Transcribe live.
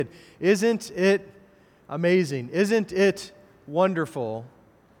Isn't it amazing? Isn't it wonderful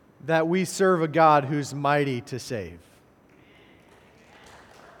that we serve a God who's mighty to save?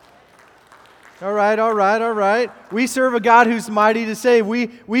 All right. We serve a God who's mighty to save.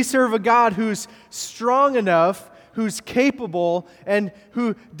 We serve a God who's strong enough, who's capable, and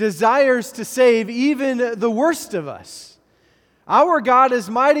who desires to save even the worst of us. Our God is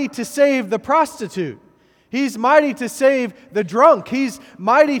mighty to save the prostitute. He's mighty to save the drunk. He's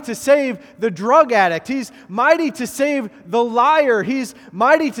mighty to save the drug addict. He's mighty to save the liar. He's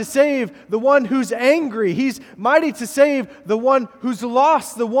mighty to save the one who's angry. He's mighty to save the one who's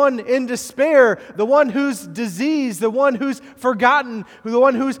lost, the one in despair, the one who's diseased, the one who's forgotten, the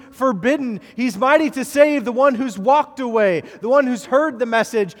one who's forbidden. He's mighty to save the one who's walked away, the one who's heard the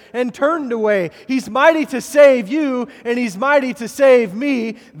message and turned away. He's mighty to save you, and He's mighty to save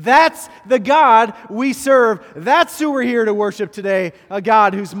me. That's the God we serve. That's who we're here to worship today, a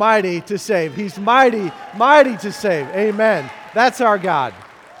God who's mighty to save. He's mighty to save. Amen. That's our God.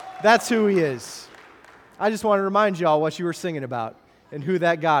 That's who He is. I just want to remind you all what you were singing about and who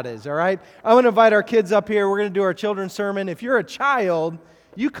that God is, all right? I'm going to invite our kids up here. We're going to do our children's sermon. If you're a child,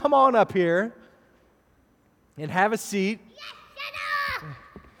 you come on up here and have a seat.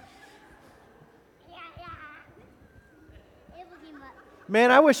 Man,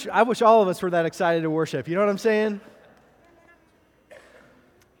 I wish all of us were that excited to worship. You know what I'm saying?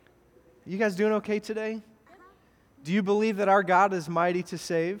 You guys doing okay today? Do you believe that our God is mighty to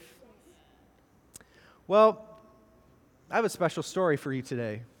save? Well, I have a special story for you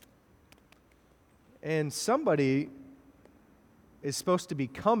today. And somebody is supposed to be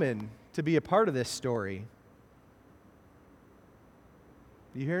coming to be a part of this story.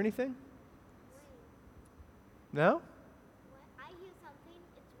 Do you hear anything? No?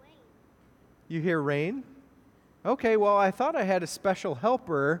 You hear rain? Okay, well, I thought I had a special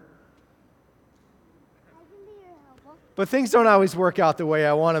helper. I can be your helper. But things don't always work out the way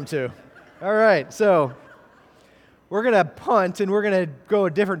I want them to. All right, so we're going to punt and we're going to go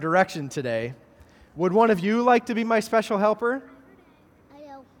a different direction today. Would one of you like to be my special helper? I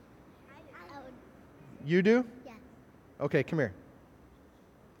know. I would. You do? Yeah. Okay, come here.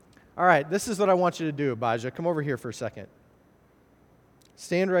 All right, this is what I want you to do, Abijah. Come over here for a second.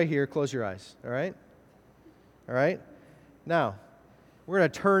 Stand right here, close your eyes, all right? All right? Now, we're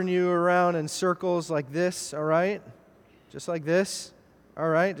going to turn you around in circles like this, all right? Just like this, all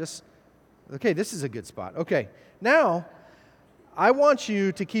right? Okay, this is a good spot. Okay, now, I want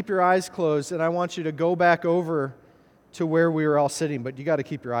you to keep your eyes closed, and I want you to go back over to where we were all sitting, but you got to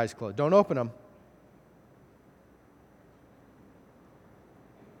keep your eyes closed. Don't open them.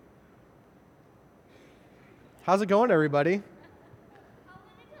 How's it going, everybody?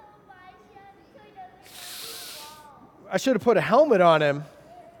 I should have put a helmet on him.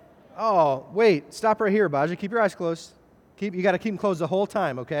 Oh, wait. Stop right here, Abijah. Keep your eyes closed. You got to keep them closed the whole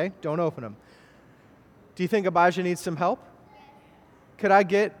time, okay? Don't open them. Do you think Abijah needs some help? Could I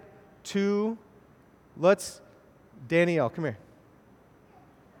get Danielle, come here.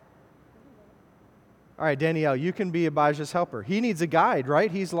 All right, Danielle, you can be Abijah's helper. He needs a guide,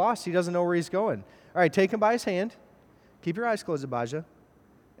 right? He's lost. He doesn't know where he's going. All right, take him by his hand. Keep your eyes closed, Abijah.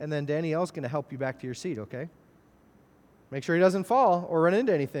 And then Danielle's going to help you back to your seat, okay? Make sure he doesn't fall or run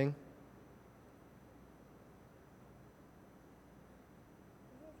into anything.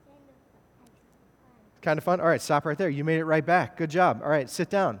 Kind of fun? All right, stop right there. You made it right back. Good job. All right, sit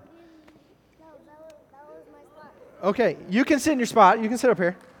down. No, that was my spot. Okay, you can sit in your spot. You can sit up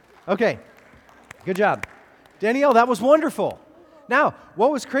here. Okay, good job. Danielle, that was wonderful. Now,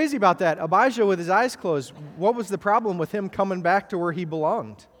 what was crazy about that? Abijah with his eyes closed, what was the problem with him coming back to where he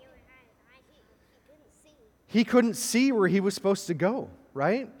belonged? He couldn't see where he was supposed to go,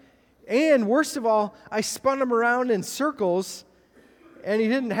 right? And worst of all, I spun him around in circles, and he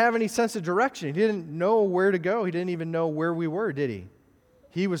didn't have any sense of direction. He didn't know where to go. He didn't even know where we were, did he?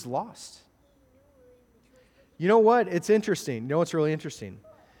 He was lost. You know what? It's interesting. You know what's really interesting?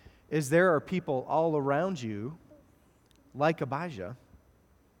 Is there are people all around you like Abijah,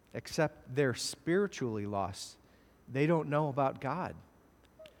 except they're spiritually lost. They don't know about God.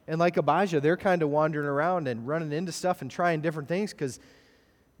 And like Abijah, they're kind of wandering around and running into stuff and trying different things because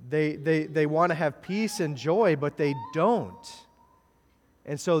they want to have peace and joy, but they don't.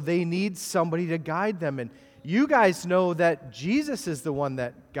 And so they need somebody to guide them. And you guys know that Jesus is the one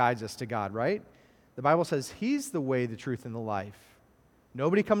that guides us to God, right? The Bible says He's the way, the truth, and the life.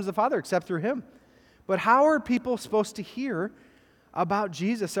 Nobody comes to the Father except through Him. But how are people supposed to hear about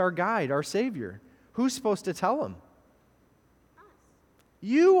Jesus, our guide, our Savior? Who's supposed to tell them?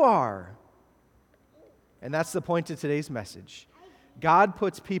 You are. And that's the point of today's message. God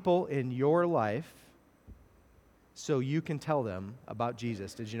puts people in your life so you can tell them about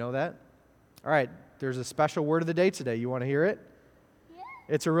Jesus. Did you know that? All right, there's a special word of the day today. You want to hear it? Yeah.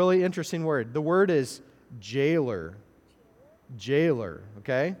 It's a really interesting word. The word is jailer. Jailer,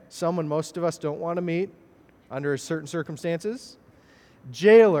 okay? Someone most of us don't want to meet under certain circumstances.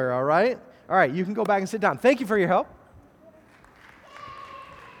 Jailer, all right? All right, you can go back and sit down. Thank you for your help.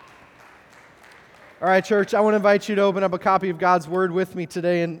 All right, church, I want to invite you to open up a copy of God's Word with me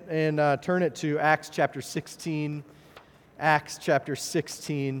today and turn it to Acts chapter 16. Acts chapter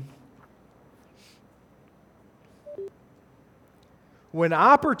 16. When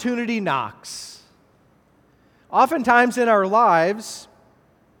opportunity knocks, oftentimes in our lives,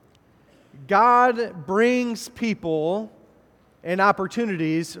 God brings people and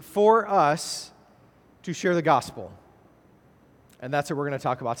opportunities for us to share the gospel. And that's what we're going to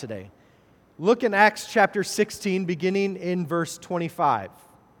talk about today. Look in Acts chapter 16, beginning in verse 25.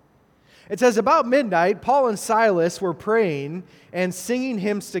 It says, about midnight, Paul and Silas were praying and singing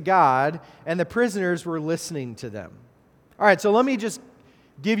hymns to God, and the prisoners were listening to them. All right, so let me just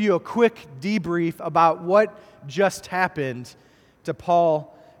give you a quick debrief about what just happened to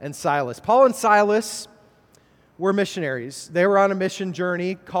Paul and Silas. Paul and Silas were missionaries. They were on a mission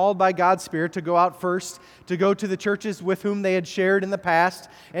journey called by God's Spirit to go out first, to go to the churches with whom they had shared in the past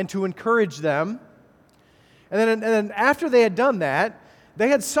and to encourage them. And then after they had done that, they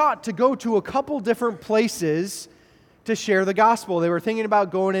had sought to go to a couple different places to share the gospel. They were thinking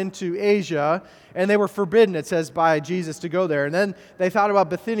about going into Asia, and they were forbidden, it says, by Jesus to go there. And then they thought about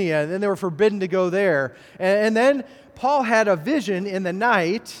Bithynia, and then they were forbidden to go there. And then Paul had a vision in the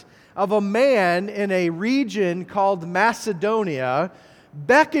night of a man in a region called Macedonia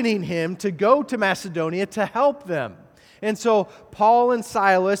beckoning him to go to Macedonia to help them. And so Paul and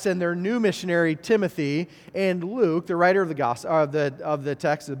Silas and their new missionary Timothy and Luke, the writer of the gospel of the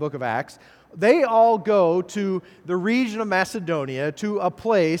text of the book of Acts, they all go to the region of Macedonia to a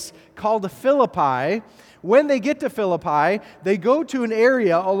place called Philippi. When they get to Philippi, they go to an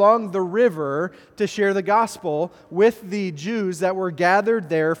area along the river to share the gospel with the Jews that were gathered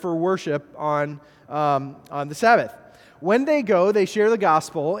there for worship on the Sabbath. When they go, they share the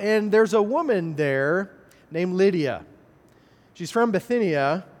gospel, and there's a woman there named Lydia. She's from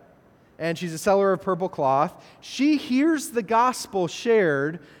Bithynia, and she's a seller of purple cloth. She hears the gospel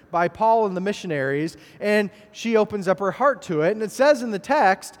shared by Paul and the missionaries, and she opens up her heart to it. And it says in the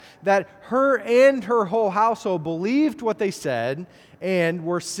text that her and her whole household believed what they said and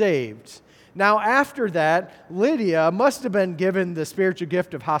were saved. Now, after that, Lydia must have been given the spiritual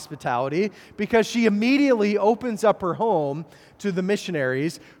gift of hospitality because she immediately opens up her home to the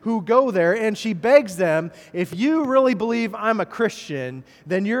missionaries who go there, and she begs them, if you really believe I'm a Christian,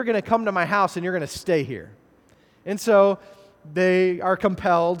 then you're going to come to my house and you're going to stay here. And so they are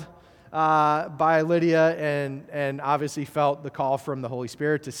compelled by Lydia and obviously felt the call from the Holy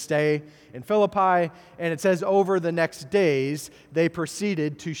Spirit to stay in Philippi. And it says over the next days, they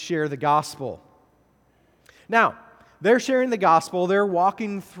proceeded to share the gospel. Now, they're sharing the gospel. They're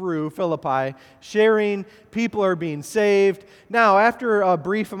walking through Philippi, sharing. People are being saved. Now, after a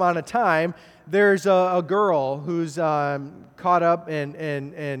brief amount of time, there's a girl who's caught up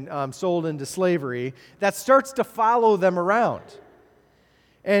and sold into slavery that starts to follow them around.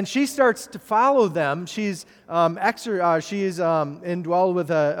 And she starts to follow them. She's indwelled with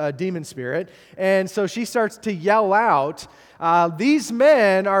a demon spirit. And so she starts to yell out, these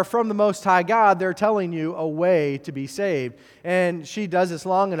men are from the Most High God. They're telling you a way to be saved. And she does this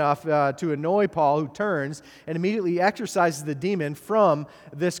long enough to annoy Paul, who turns and immediately exorcises the demon from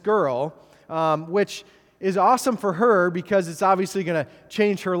this girl, which is awesome for her because it's obviously going to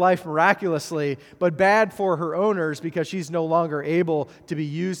change her life miraculously, but bad for her owners because she's no longer able to be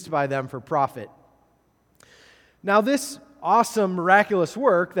used by them for profit. Now, this awesome, miraculous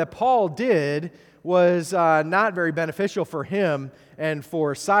work that Paul did was not very beneficial for him and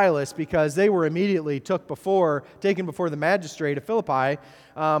for Silas because they were immediately taken before the magistrate of Philippi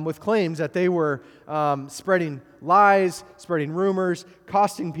with claims that they were spreading lies, spreading rumors,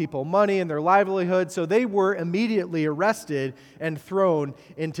 costing people money and their livelihood. So they were immediately arrested and thrown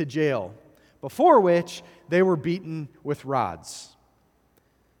into jail, before which they were beaten with rods.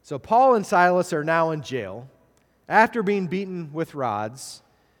 So Paul and Silas are now in jail after being beaten with rods,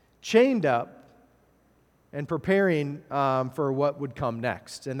 chained up, and preparing for what would come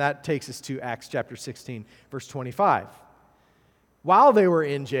next. And that takes us to Acts chapter 16, verse 25. While they were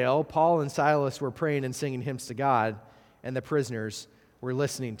in jail, Paul and Silas were praying and singing hymns to God, and the prisoners were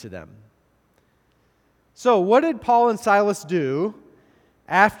listening to them. So what did Paul and Silas do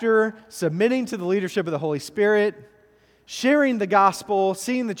after submitting to the leadership of the Holy Spirit, sharing the gospel,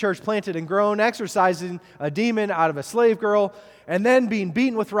 seeing the church planted and grown, exorcising a demon out of a slave girl, and then being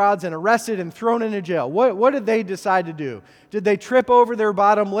beaten with rods and arrested and thrown into jail. What did they decide to do? Did they trip over their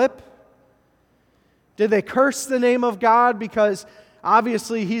bottom lip? Did they curse the name of God because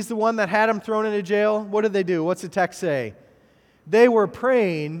obviously He's the one that had them thrown into jail? What did they do? What's the text say? They were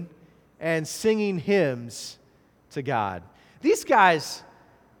praying and singing hymns to God. These guys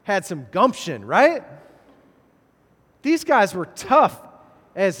had some gumption, right? These guys were tough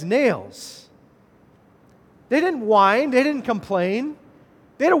as nails. They didn't whine. They didn't complain.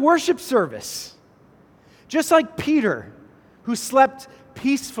 They had a worship service. Just like Peter, who slept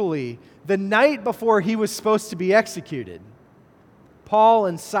peacefully the night before he was supposed to be executed. Paul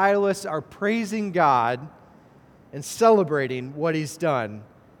and Silas are praising God and celebrating what He's done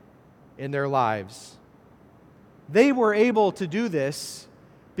in their lives. They were able to do this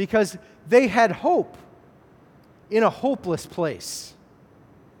because they had hope in a hopeless place.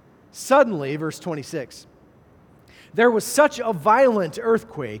 Suddenly, verse 26, there was such a violent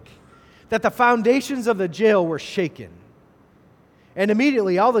earthquake that the foundations of the jail were shaken. And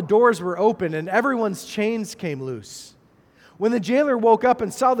immediately all the doors were open and everyone's chains came loose. When the jailer woke up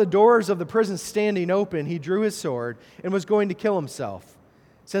and saw the doors of the prison standing open, he drew his sword and was going to kill himself,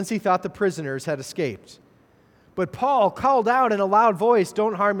 since he thought the prisoners had escaped. But Paul called out in a loud voice,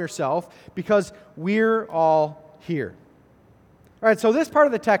 "Don't harm yourself, because we're all here." All right, so this part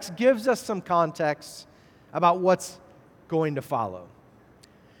of the text gives us some context about what's going to follow.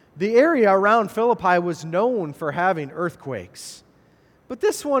 The area around Philippi was known for having earthquakes, but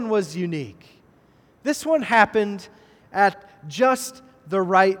this one was unique. This one happened at just the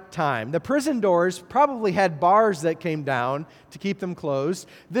right time. The prison doors probably had bars that came down to keep them closed.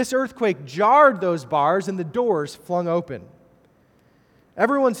 This earthquake jarred those bars and the doors flung open.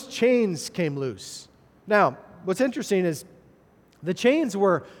 Everyone's chains came loose. Now, what's interesting is the chains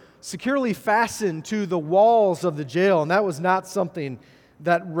were securely fastened to the walls of the jail, and that was not something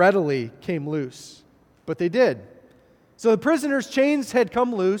that readily came loose, but they did. So the prisoners' chains had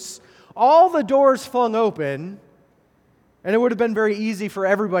come loose, all the doors flung open, and it would have been very easy for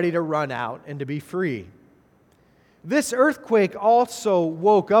everybody to run out and to be free. This earthquake also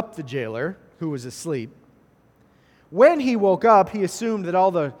woke up the jailer, who was asleep. When he woke up, he assumed that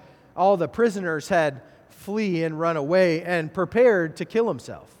all the prisoners had flee and run away and prepared to kill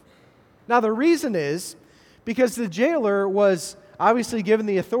himself. Now, the reason is because the jailer was obviously given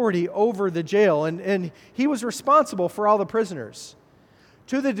the authority over the jail, and he was responsible for all the prisoners,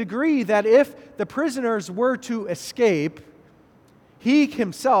 to the degree that if the prisoners were to escape, he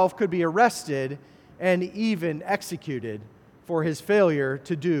himself could be arrested and even executed for his failure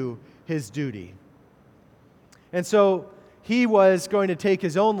to do his duty. And so he was going to take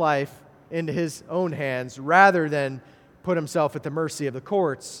his own life into his own hands rather than put himself at the mercy of the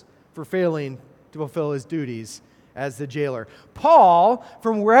courts for failing to fulfill his duties as the jailer. Paul,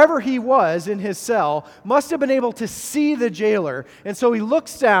 from wherever he was in his cell, must have been able to see the jailer. And so he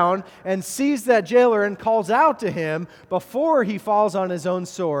looks down and sees that jailer and calls out to him before he falls on his own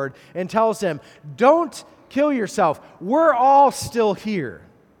sword and tells him, "Don't kill yourself. We're all still here."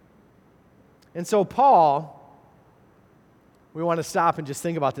 And so Paul, we want to stop and just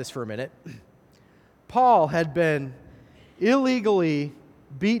think about this for a minute. Paul had been illegally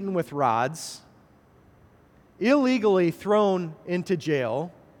beaten with rods, illegally thrown into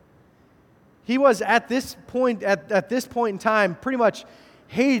jail. He was at this point in time pretty much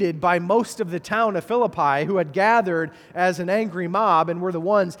hated by most of the town of Philippi, who had gathered as an angry mob and were the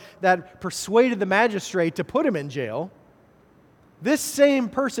ones that persuaded the magistrate to put him in jail. This same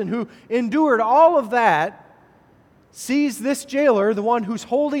person who endured all of that sees this jailer, the one who's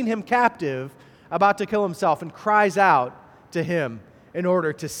holding him captive, about to kill himself, and cries out to him in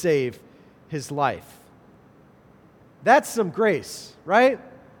order to save his life. That's some grace, right?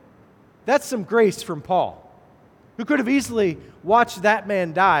 That's some grace from Paul, who could have easily watched that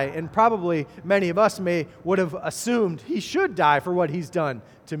man die, and probably many of us would have assumed he should die for what he's done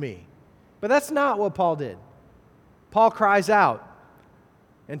to me. But that's not what Paul did. Paul cries out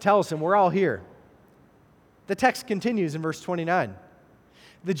and tells him, "We're all here." The text continues in verse 29.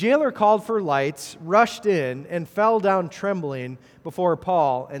 The jailer called for lights, rushed in, and fell down trembling before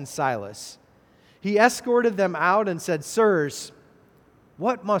Paul and Silas. He escorted them out and said, "Sirs,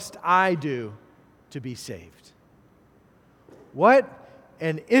 what must I do to be saved?" What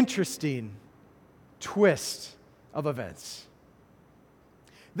an interesting twist of events.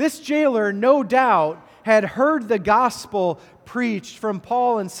 This jailer, no doubt, had heard the gospel preached from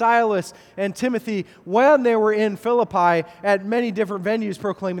Paul and Silas and Timothy when they were in Philippi at many different venues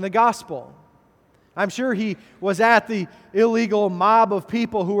proclaiming the gospel. I'm sure he was at the illegal mob of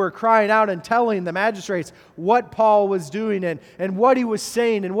people who were crying out and telling the magistrates what Paul was doing and what he was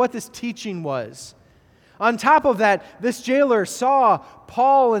saying and what this teaching was. On top of that, this jailer saw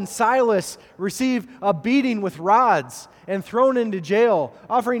Paul and Silas receive a beating with rods and thrown into jail,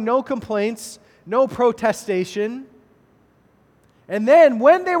 offering no complaints, no protestation. And then,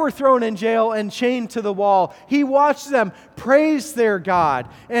 when they were thrown in jail and chained to the wall, he watched them praise their God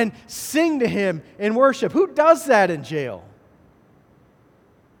and sing to him in worship. Who does that in jail?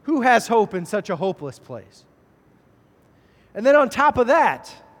 Who has hope in such a hopeless place? And then on top of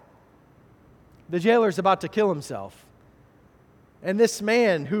that, the jailer's about to kill himself. And this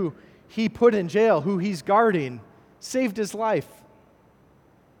man who he put in jail, who he's guarding, saved his life.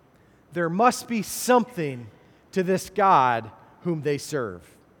 There must be something to this God whom they serve.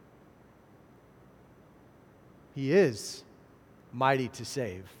 He is mighty to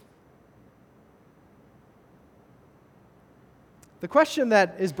save. The question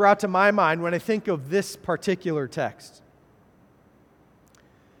that is brought to my mind when I think of this particular text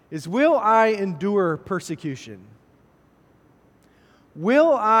is, will I endure persecution?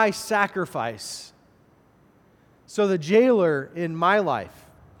 Will I sacrifice so the jailer in my life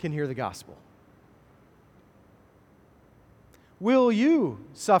can hear the gospel? Will you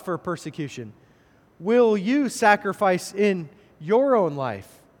suffer persecution? Will you sacrifice in your own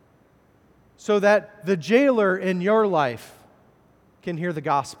life so that the jailer in your life can hear the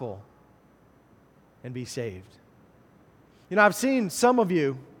gospel and be saved? You know, I've seen some of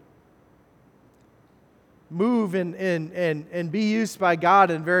you move and be used by God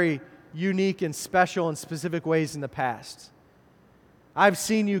in very unique and special and specific ways in the past. I've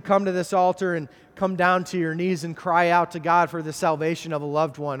seen you come to this altar and come down to your knees and cry out to God for the salvation of a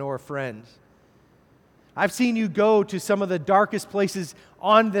loved one or a friend. I've seen you go to some of the darkest places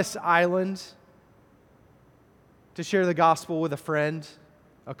on this island to share the gospel with a friend,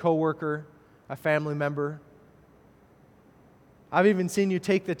 a coworker, a family member. I've even seen you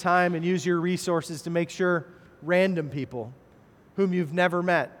take the time and use your resources to make sure random people whom you've never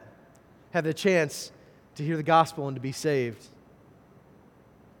met have the chance to hear the gospel and to be saved.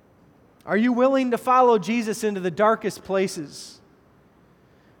 Are you willing to follow Jesus into the darkest places?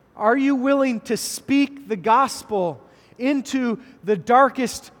 Are you willing to speak the gospel into the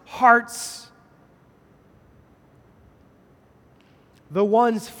darkest hearts? The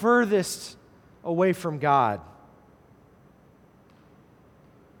ones furthest away from God.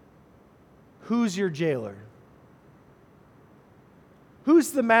 Who's your jailer? Who's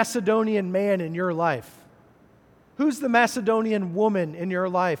the Macedonian man in your life? Who's the Macedonian woman in your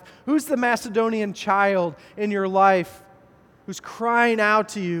life? Who's the Macedonian child in your life who's crying out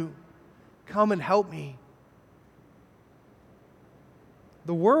to you, come and help me?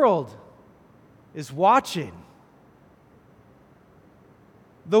 The world is watching.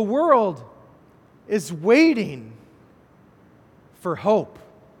 The world is waiting for hope.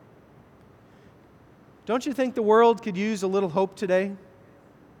 Don't you think the world could use a little hope today?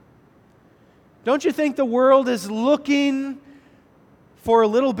 Don't you think the world is looking for a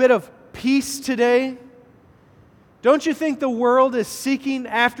little bit of peace today? Don't you think the world is seeking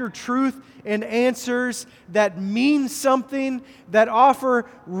after truth and answers that mean something, that offer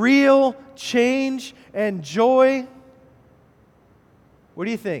real change and joy? What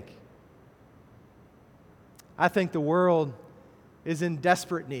do you think? I think the world is in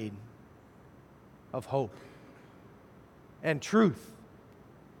desperate need of hope and truth.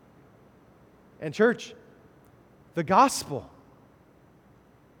 And church, the gospel,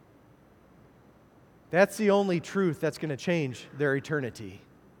 that's the only truth that's going to change their eternity.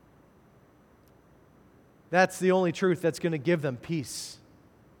 That's the only truth that's going to give them peace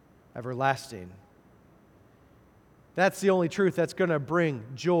everlasting. That's the only truth that's going to bring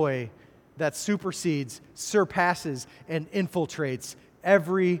joy that supersedes, surpasses, and infiltrates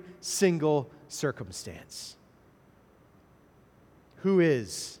every single circumstance. Who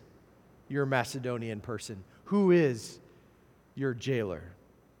is your Macedonian person? Who is your jailer?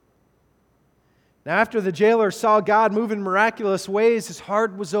 Now, after the jailer saw God move in miraculous ways, his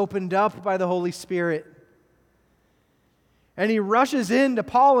heart was opened up by the Holy Spirit. And he rushes in to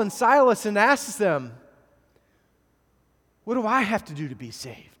Paul and Silas and asks them, what do I have to do to be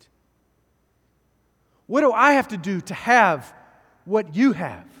saved? What do I have to do to have what you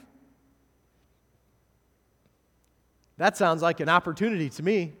have? That sounds like an opportunity to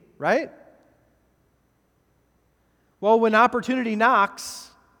me, right? Well, when opportunity knocks,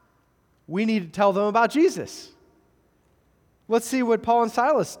 we need to tell them about Jesus. Let's see what Paul and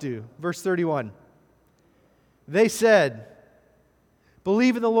Silas do. Verse 31. They said,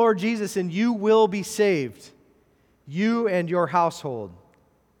 Believe in the Lord Jesus and you will be saved, you and your household."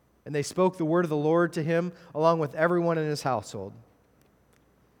 And they spoke the word of the Lord to him along with everyone in his household.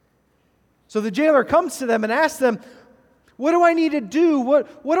 So the jailer comes to them and asks them, "What do I need to do? What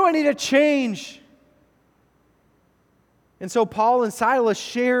do I need to change?" And so Paul and Silas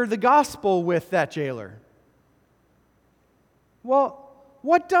share the gospel with that jailer. Well,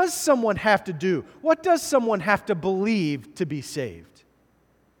 what does someone have to do? What does someone have to believe to be saved?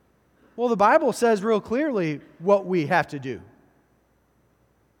 Well, the Bible says real clearly what we have to do,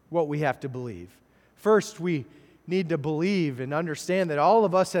 what we have to believe. First, we need to believe and understand that all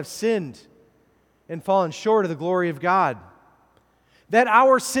of us have sinned and fallen short of the glory of God. That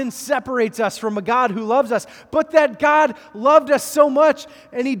our sin separates us from a God who loves us, but that God loved us so much,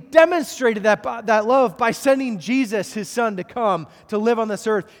 and He demonstrated that love by sending Jesus, His Son, to come to live on this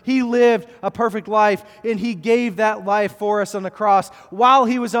earth. He lived a perfect life, and He gave that life for us on the cross. While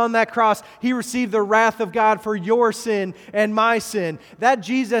He was on that cross, He received the wrath of God for your sin and my sin. That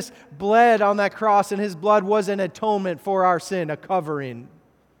Jesus bled on that cross, and His blood was an atonement for our sin, a covering.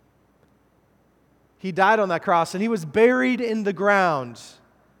 He died on that cross, and He was buried in the ground.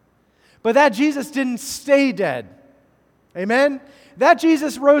 But that Jesus didn't stay dead. Amen? That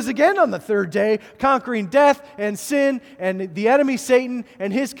Jesus rose again on the third day, conquering death and sin and the enemy Satan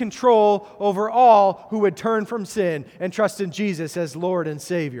and his control over all who would turn from sin and trust in Jesus as Lord and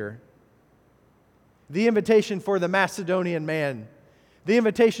Savior. The invitation for the Macedonian man, the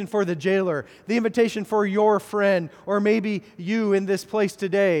invitation for the jailer, the invitation for your friend, or maybe you in this place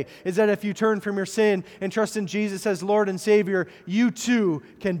today, is that if you turn from your sin and trust in Jesus as Lord and Savior, you too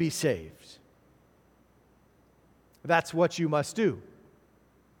can be saved. That's what you must do.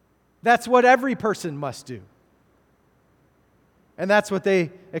 That's what every person must do. And that's what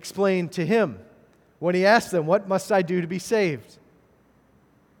they explained to him when he asked them, "What must I do to be saved?"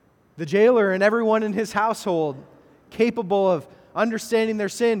 The jailer and everyone in his household, capable of understanding their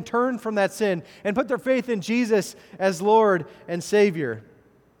sin, turn from that sin and put their faith in Jesus as Lord and Savior.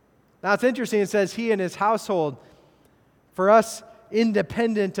 Now it's interesting, it says he and his household. For us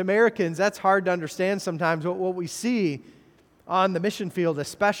independent Americans, that's hard to understand sometimes. What we see on the mission field,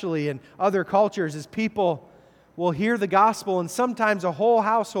 especially in other cultures, is people will hear the gospel, and sometimes a whole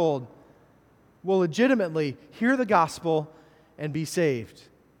household will legitimately hear the gospel and be saved.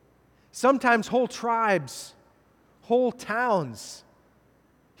 Sometimes whole tribes, whole towns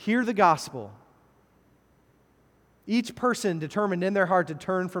hear the gospel. Each person determined in their heart to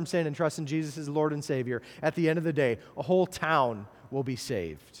turn from sin and trust in Jesus as Lord and Savior. At the end of the day, a whole town will be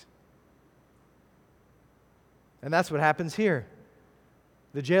saved. And that's what happens here.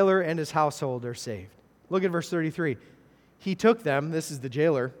 The jailer and his household are saved. Look at verse 33. He took them, this is the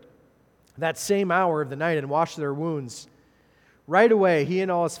jailer, that same hour of the night and washed their wounds. Right away, he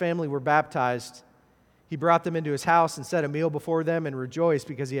and all his family were baptized. He brought them into his house and set a meal before them and rejoiced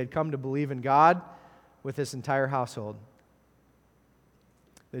because he had come to believe in God with his entire household.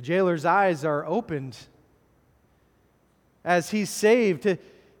 The jailer's eyes are opened. As he's saved,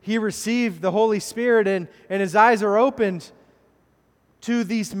 he received the Holy Spirit and his eyes are opened to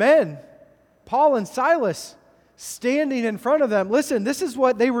these men, Paul and Silas, standing in front of them. Listen, this is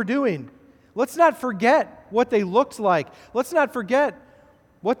what they were doing. Let's not forget what they looked like. Let's not forget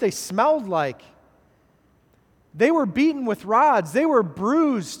what they smelled like. They were beaten with rods. They were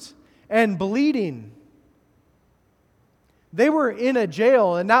bruised and bleeding. They were in a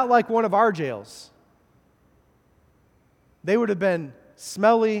jail, and not like one of our jails. They would have been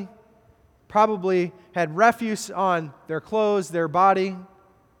smelly, probably had refuse on their clothes, their body.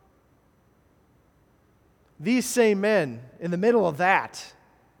 These same men, in the middle of that,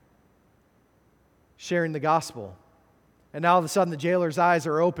 sharing the gospel. And now all of a sudden the jailer's eyes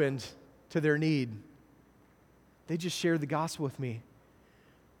are opened to their need. They just shared the gospel with me.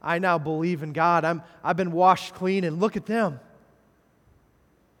 I now believe in God. I've been washed clean, and look at them.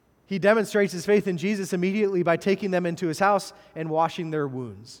 He demonstrates his faith in Jesus immediately by taking them into his house and washing their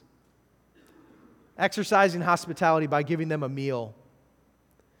wounds. Exercising hospitality by giving them a meal.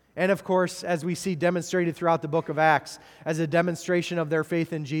 And of course, as we see demonstrated throughout the book of Acts, as a demonstration of their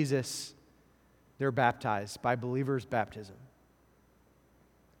faith in Jesus, they're baptized by believers' baptism.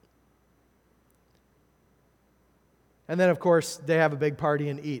 And then, of course, they have a big party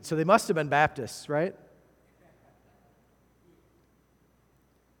and eat. So they must have been Baptists, right?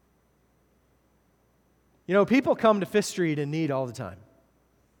 You know, people come to Fifth Street in need all the time.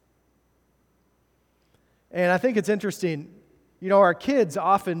 And I think it's interesting, you know, our kids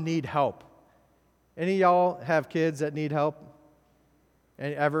often need help. Any of y'all have kids that need help?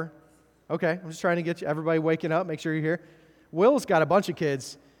 Any, ever? Okay, I'm just trying to get you, everybody waking up, make sure you're here. Will's got a bunch of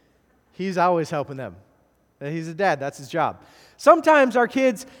kids. He's always helping them. He's a dad. That's his job. Sometimes our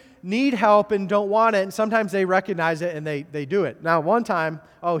kids need help and don't want it, and sometimes they recognize it and they do it. Now, one time,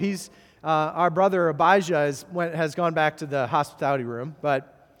 our brother Abijah has gone back to the hospitality room,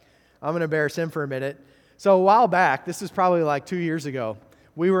 but I'm going to embarrass him for a minute. So a while back, this is probably like 2 years ago,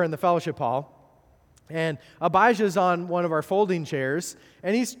 we were in the fellowship hall, and Abijah's on one of our folding chairs,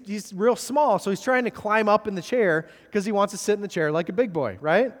 and he's real small, so he's trying to climb up in the chair because he wants to sit in the chair like a big boy,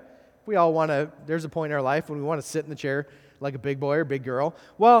 right? We all want to, there's a point in our life when we want to sit in the chair like a big boy or big girl.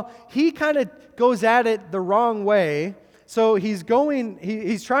 Well, he kind of goes at it the wrong way, so he's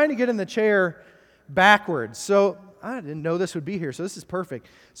trying to get in the chair backwards. So I didn't know this would be here, so this is perfect.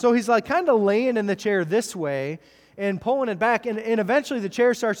 So he's like kind of laying in the chair this way and pulling it back, and eventually the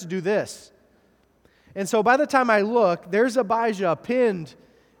chair starts to do this. And so by the time I look, there's Abijah pinned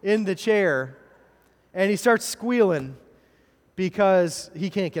in the chair, and he starts squealing because he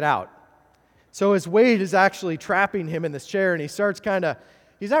can't get out. So his weight is actually trapping him in this chair, and he starts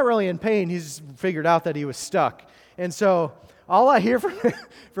he's not really in pain, he's figured out that he was stuck. And so all I hear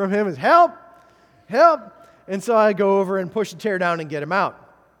from him is, help, help. And so I go over and push the chair down and get him out.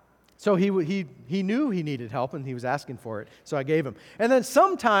 So he knew he needed help, and he was asking for it, so I gave him. And then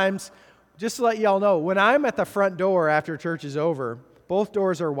sometimes, just to let y'all know, when I'm at the front door after church is over, both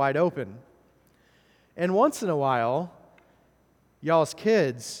doors are wide open. And once in a while, y'all's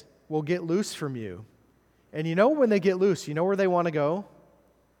kids will get loose from you. And you know when they get loose, you know where they want to go?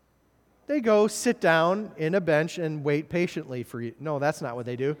 They go sit down in a bench and wait patiently for you. No, that's not what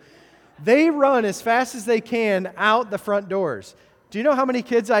they do. They run as fast as they can out the front doors. Do you know how many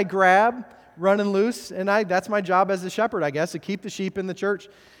kids I grab running loose? And that's my job as a shepherd, I guess, to keep the sheep in the church.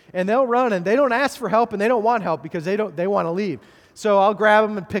 And they'll run, and they don't ask for help, and they don't want help because they want to leave. So I'll grab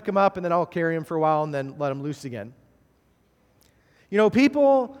them and pick them up, and then I'll carry them for a while and then let them loose again. You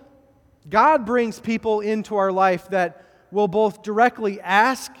know, God brings people into our life that will both directly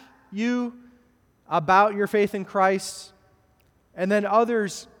ask you about your faith in Christ, and then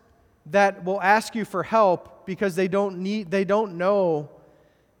others that will ask you for help because they don't know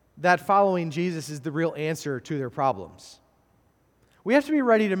that following Jesus is the real answer to their problems. We have to be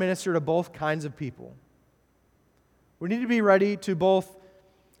ready to minister to both kinds of people. We need to be ready to both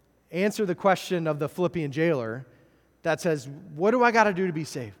answer the question of the Philippian jailer that says, what do I got to do to be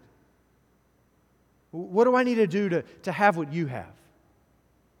saved? What do I need to do to have what you have?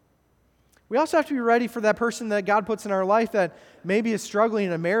 We also have to be ready for that person that God puts in our life that maybe is struggling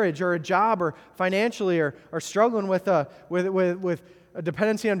in a marriage or a job or financially or struggling with a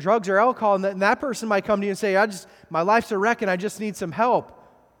dependency on drugs or alcohol, and that person might come to you and say, my life's a wreck and I just need some help.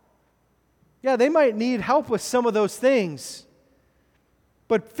 Yeah, they might need help with some of those things,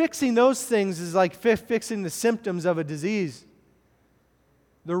 but fixing those things is like fixing the symptoms of a disease.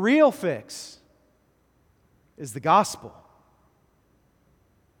 The real fix is the gospel.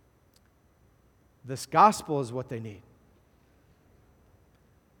 This gospel is what they need.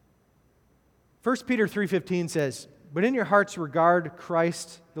 1 Peter 3:15 says, but in your hearts regard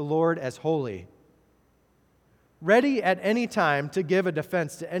Christ the Lord as holy, ready at any time to give a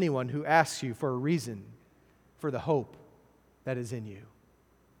defense to anyone who asks you for a reason for the hope that is in you.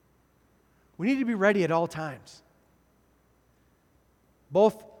 We need to be ready at all times,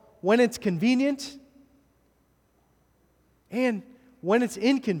 both when it's convenient and when it's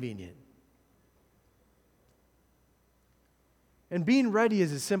inconvenient. And being ready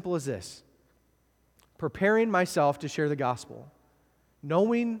is as simple as this: preparing myself to share the gospel,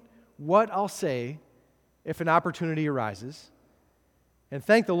 knowing what I'll say if an opportunity arises. And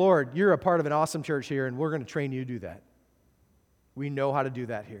thank the Lord, you're a part of an awesome church here, and we're going to train you to do that. We know how to do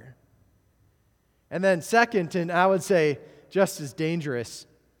that here. And then second, and I would say just as dangerous,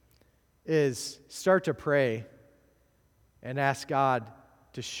 is start to pray and ask God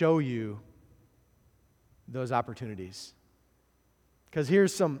to show you those opportunities. Because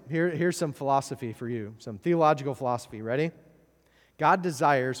here's some philosophy for you, some theological philosophy. Ready? God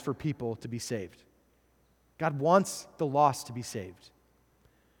desires for people to be saved. God wants the lost to be saved.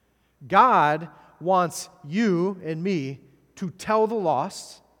 God wants you and me to tell the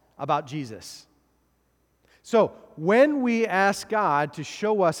lost about Jesus. So when we ask God to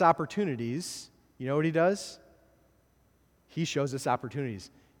show us opportunities, you know what He does? He shows us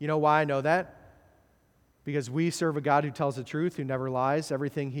opportunities. You know why I know that? Because we serve a God who tells the truth, who never lies.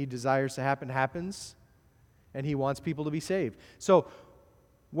 Everything He desires to happen happens, and He wants people to be saved. So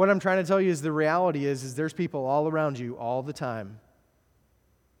what I'm trying to tell you is the reality is there's people all around you all the time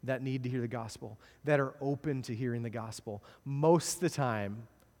that need to hear the gospel, that are open to hearing the gospel. Most of the time,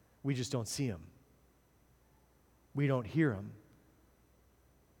 we just don't see them. we don't hear him.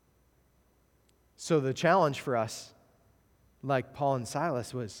 So the challenge for us, like Paul and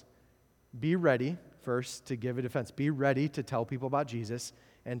Silas, was be ready, first, to give a defense. Be ready to tell people about Jesus.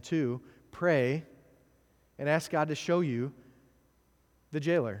 And two, pray and ask God to show you the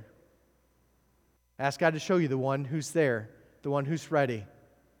jailer. Ask God to show you the one who's there, the one who's ready,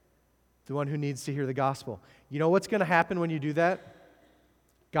 the one who needs to hear the gospel. You know what's going to happen when you do that?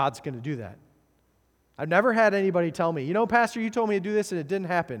 God's going to do that. I've never had anybody tell me, Pastor, you told me to do this and it didn't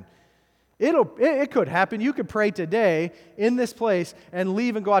happen. It could happen. You could pray today in this place and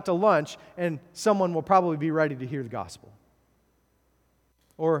leave and go out to lunch, and someone will probably be ready to hear the gospel.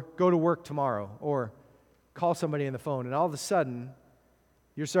 Or go to work tomorrow, or call somebody on the phone, and all of a sudden,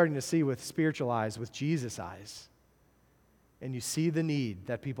 you're starting to see with spiritual eyes, with Jesus' eyes, and you see the need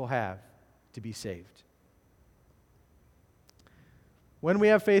that people have to be saved. When we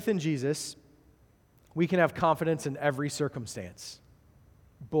have faith in Jesus, we can have confidence in every circumstance.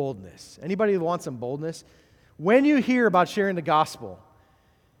 Boldness. Anybody who wants some boldness? When you hear about sharing the gospel,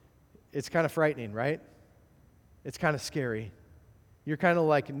 it's kind of frightening, right? It's kind of scary. You're kind of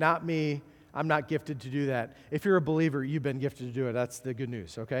like, not me, I'm not gifted to do that. If you're a believer, you've been gifted to do it. That's the good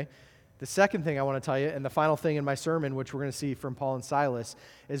news, okay? The second thing I want to tell you, and the final thing in my sermon, which we're going to see from Paul and Silas,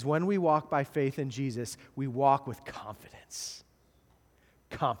 is when we walk by faith in Jesus, we walk with confidence.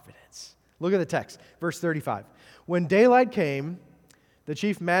 Confidence. Look at the text, verse 35. When daylight came, the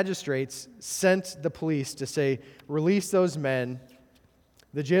chief magistrates sent the police to say, "Release those men."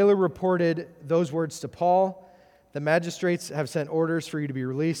 The jailer reported those words to Paul. "The magistrates have sent orders for you to be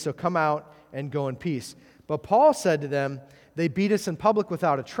released, so come out and go in peace." But Paul said to them, "They beat us in public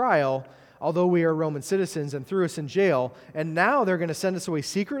without a trial, although we are Roman citizens, and threw us in jail, and now they're going to send us away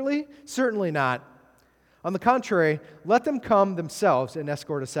secretly? Certainly not. On the contrary, let them come themselves and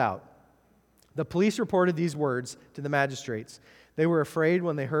escort us out." The police reported these words to the magistrates. They were afraid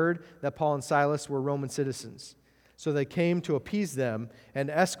when they heard that Paul and Silas were Roman citizens. So they came to appease them, and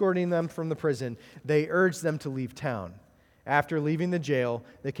escorting them from the prison, they urged them to leave town. After leaving the jail,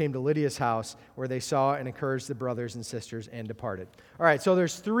 they came to Lydia's house, where they saw and encouraged the brothers and sisters, and departed. All right, so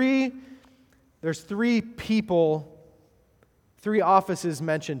there's three people, three offices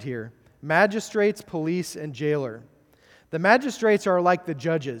mentioned here: magistrates, police, and jailer. The magistrates are like the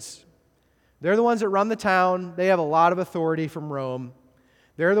judges. They're the ones that run the town. They have a lot of authority from Rome.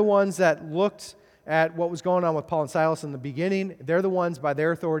 They're the ones that looked at what was going on with Paul and Silas in the beginning. They're the ones, by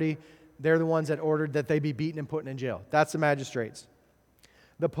their authority, they're the ones that ordered that they be beaten and put in jail. That's the magistrates.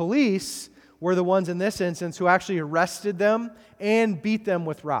 The police were the ones in this instance who actually arrested them and beat them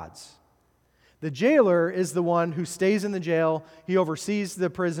with rods. The jailer is the one who stays in the jail. He oversees the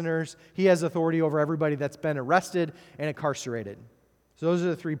prisoners. He has authority over everybody that's been arrested and incarcerated. So those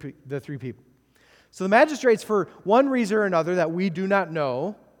are the three people. So the magistrates, for one reason or another that we do not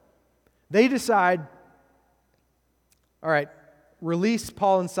know, they decide, all right, release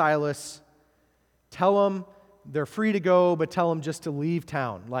Paul and Silas, tell them they're free to go, but tell them just to leave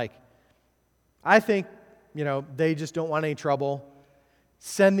town. Like, I think, they just don't want any trouble.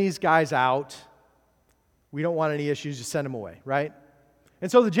 Send these guys out. We don't want any issues, just send them away, right?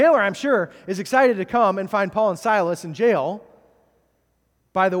 And so the jailer, I'm sure, is excited to come and find Paul and Silas in jail.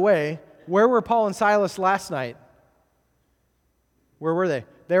 By the way, where were Paul and Silas last night? Where were they?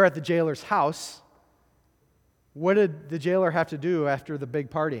 They were at the jailer's house. What did the jailer have to do after the big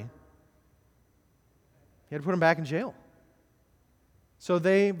party? He had to put them back in jail. So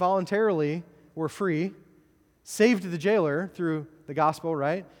they voluntarily were free, saved the jailer through the gospel,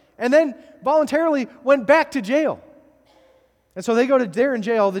 right? And then voluntarily went back to jail. And so they're in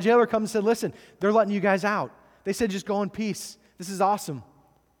jail. The jailer comes and said, "Listen, they're letting you guys out." They said, "Just go in peace. This is awesome."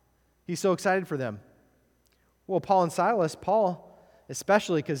 He's so excited for them. Well, Paul and Silas, Paul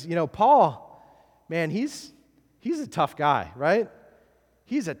especially, because, Paul, man, he's a tough guy, right?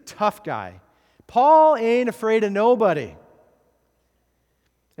 He's a tough guy. Paul ain't afraid of nobody.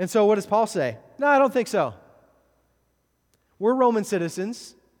 And so what does Paul say? "No, I don't think so. We're Roman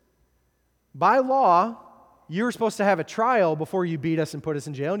citizens. By law, you were supposed to have a trial before you beat us and put us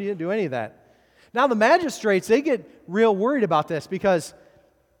in jail, and you didn't do any of that." Now the magistrates, they get real worried about this because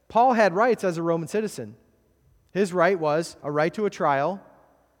Paul had rights as a Roman citizen. His right was a right to a trial.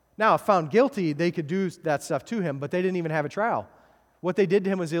 Now, if found guilty, they could do that stuff to him, but they didn't even have a trial. What they did to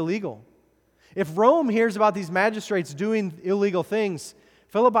him was illegal. If Rome hears about these magistrates doing illegal things,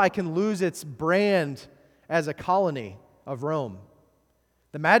 Philippi can lose its brand as a colony of Rome.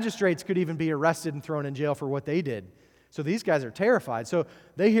 The magistrates could even be arrested and thrown in jail for what they did. So these guys are terrified. So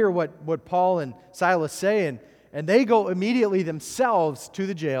they hear what Paul and Silas say, and they go immediately themselves to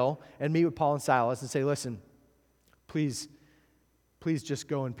the jail and meet with Paul and Silas and say, "Listen, Please just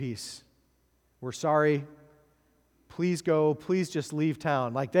go in peace. We're sorry. Please go. Please just leave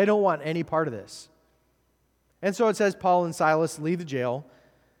town. Like, they don't want any part of this. And so it says Paul and Silas leave the jail.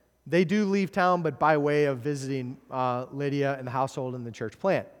 They do leave town, but by way of visiting Lydia and the household and the church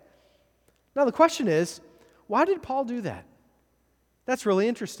plant. Now the question is, why did Paul do that? That's really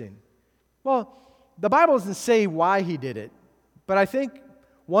interesting. Well, the Bible doesn't say why he did it, but I think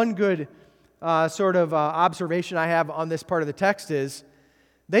one good observation I have on this part of the text is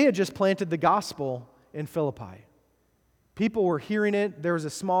they had just planted the gospel in Philippi. People were hearing it. There was a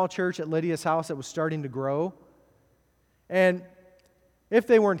small church at Lydia's house that was starting to grow. And if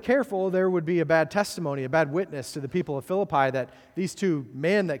they weren't careful, there would be a bad testimony, a bad witness to the people of Philippi that these two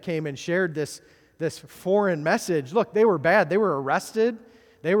men that came and shared this foreign message, look, they were bad. They were arrested.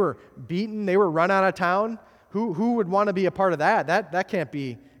 They were beaten. They were run out of town. Who would want to be a part of that? That can't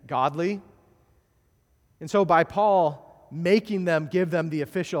be godly. And so by Paul making them give them the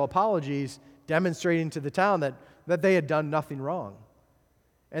official apologies, demonstrating to the town that they had done nothing wrong.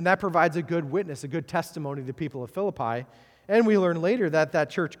 And that provides a good witness, a good testimony to the people of Philippi. And we learn later that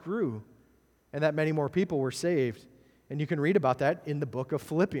church grew and that many more people were saved. And you can read about that in the book of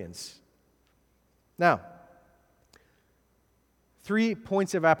Philippians. Now, 3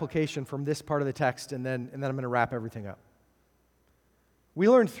 points of application from this part of the text, and then I'm going to wrap everything up. We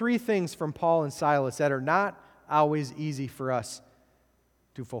learn 3 things from Paul and Silas that are not always easy for us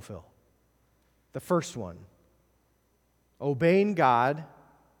to fulfill. The first one, obeying God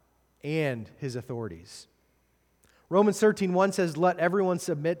and His authorities. Romans 13:1 says, "Let everyone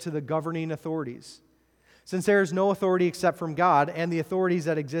submit to the governing authorities, since there is no authority except from God, and the authorities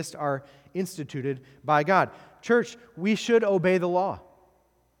that exist are instituted by God." Church, we should obey the law.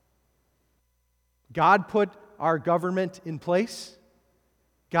 God put our government in place.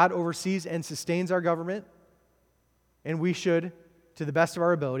 God oversees and sustains our government, and we should, to the best of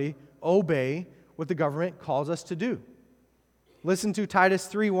our ability, obey what the government calls us to do. Listen to Titus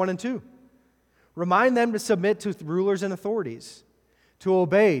 3:1 and 2. Remind them to submit to rulers and authorities, to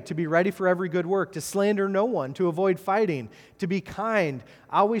obey, to be ready for every good work, to slander no one, to avoid fighting, to be kind,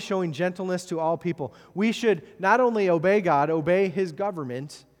 always showing gentleness to all people. We should not only obey God, obey His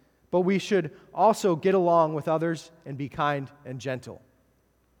government, but we should also get along with others and be kind and gentle.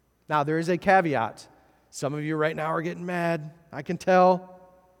 Now, there is a caveat. Some of you right now are getting mad. I can tell.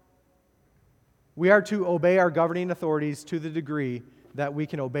 We are to obey our governing authorities to the degree that we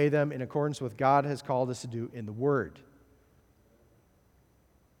can obey them in accordance with what God has called us to do in the Word.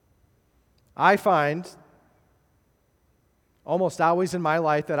 I find almost always in my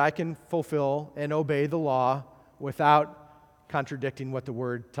life that I can fulfill and obey the law without contradicting what the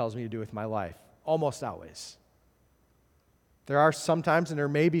Word tells me to do with my life. Almost always. There are some times, and there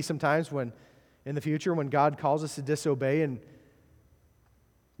may be some times when, in the future, when God calls us to disobey, and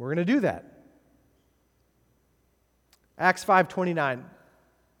we're going to do that. Acts 5:29.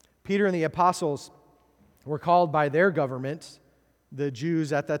 Peter and the apostles were called by their government, the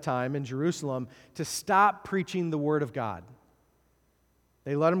Jews at that time in Jerusalem, to stop preaching the Word of God.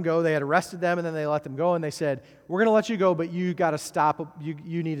 They let them go. They had arrested them, and then they let them go, and they said, "We're going to let you go, but you got to stop.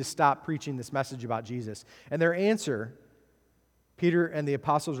 You need to stop preaching this message about Jesus." And their answer, Peter and the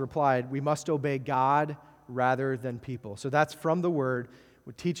apostles replied, "We must obey God rather than people." So that's from the Word,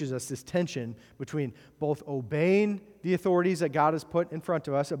 which teaches us this tension between both obeying the authorities that God has put in front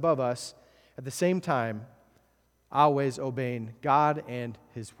of us, above us, at the same time, always obeying God and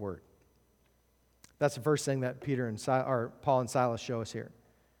His Word. That's the first thing that Paul and Silas show us here.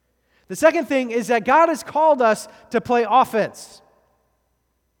 The second thing is that God has called us to play offense.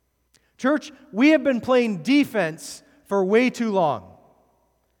 Church, we have been playing defense for way too long.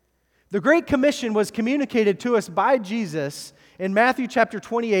 The Great Commission was communicated to us by Jesus in Matthew chapter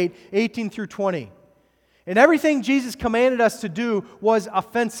 28, 18 through 20. And everything Jesus commanded us to do was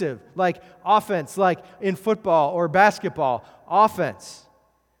offensive, like offense, like in football or basketball, offense.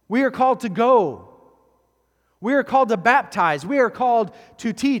 We are called to go. We are called to baptize. We are called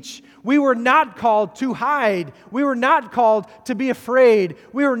to teach. We were not called to hide. We were not called to be afraid.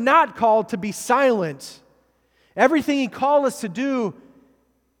 We were not called to be silent. Everything He called us to do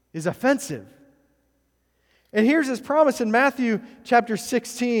is offensive. And here's His promise in Matthew chapter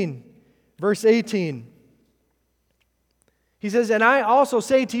 16, verse 18. He says, "And I also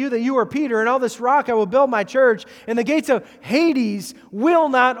say to you that you are Peter, and on this rock I will build my church, and the gates of Hades will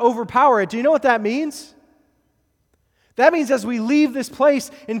not overpower it." Do you know what that means? That means as we leave this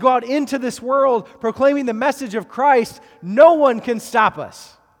place and go out into this world proclaiming the message of Christ, no one can stop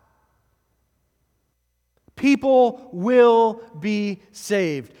us. People will be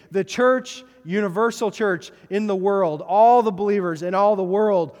saved. The church, universal church in the world, all the believers in all the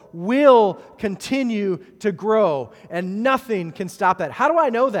world will continue to grow, and nothing can stop that. How do I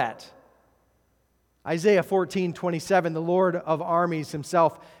know that? Isaiah 14:27, the Lord of armies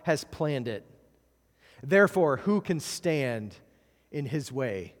himself has planned it. Therefore, who can stand in his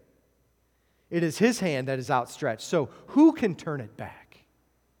way? It is his hand that is outstretched. So who can turn it back?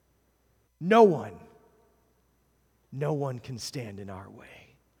 No one. No one can stand in our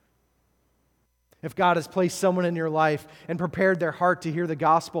way. If God has placed someone in your life and prepared their heart to hear the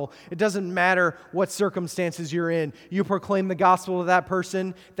gospel, it doesn't matter what circumstances you're in. You proclaim the gospel to that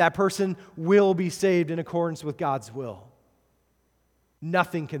person will be saved in accordance with God's will.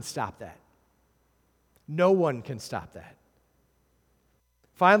 Nothing can stop that. No one can stop that.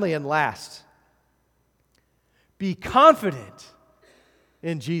 Finally and last, be confident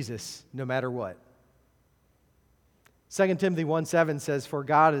in Jesus no matter what. 2 Timothy 1:7 says, "For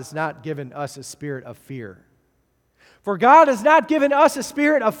God has not given us a spirit of fear." For God has not given us a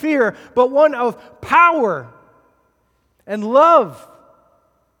spirit of fear, but one of power and love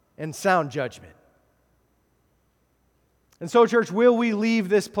and sound judgment. And so, church, will we leave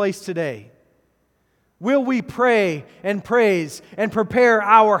this place today? Will we pray and praise and prepare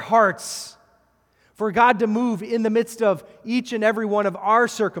our hearts for God to move in the midst of each and every one of our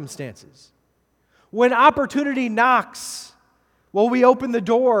circumstances? When opportunity knocks, will we open the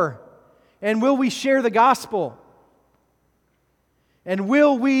door and will we share the gospel? And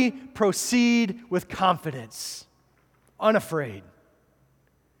will we proceed with confidence, unafraid,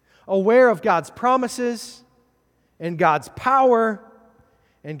 aware of God's promises and God's power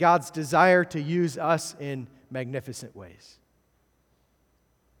and God's desire to use us in magnificent ways?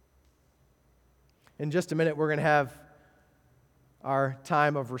 In just a minute, we're going to have our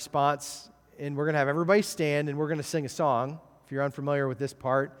time of response. And we're going to have everybody stand, and we're going to sing a song. If you're unfamiliar with this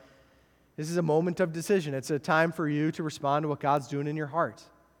part, this is a moment of decision. It's a time for you to respond to what God's doing in your heart.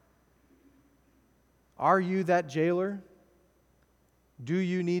 Are you that jailer? Do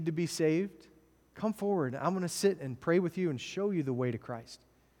you need to be saved? Come forward. I'm going to sit and pray with you and show you the way to Christ.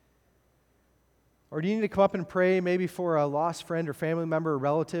 Or do you need to come up and pray maybe for a lost friend or family member or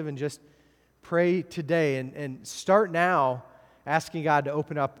relative, and just pray today and start now asking God to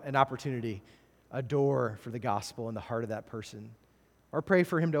open up an opportunity, a door for the gospel in the heart of that person. Or pray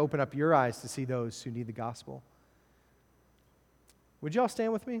for him to open up your eyes to see those who need the gospel. Would you all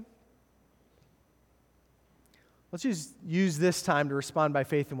stand with me? Let's just use this time to respond by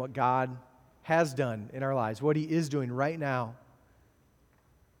faith in what God has done in our lives, what he is doing right now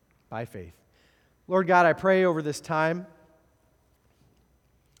by faith. Lord God, I pray over this time.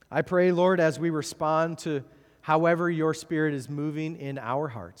 I pray, Lord, as we respond to however your Spirit is moving in our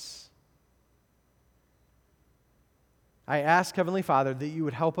hearts. I ask, Heavenly Father, that you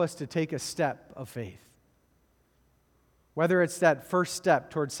would help us to take a step of faith. Whether it's that first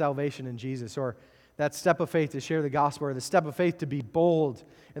step towards salvation in Jesus, or that step of faith to share the gospel, or the step of faith to be bold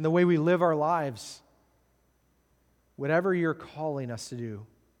in the way we live our lives. Whatever you're calling us to do,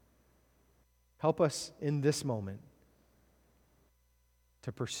 help us in this moment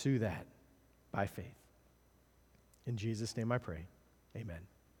to pursue that by faith. In Jesus' name I pray. Amen.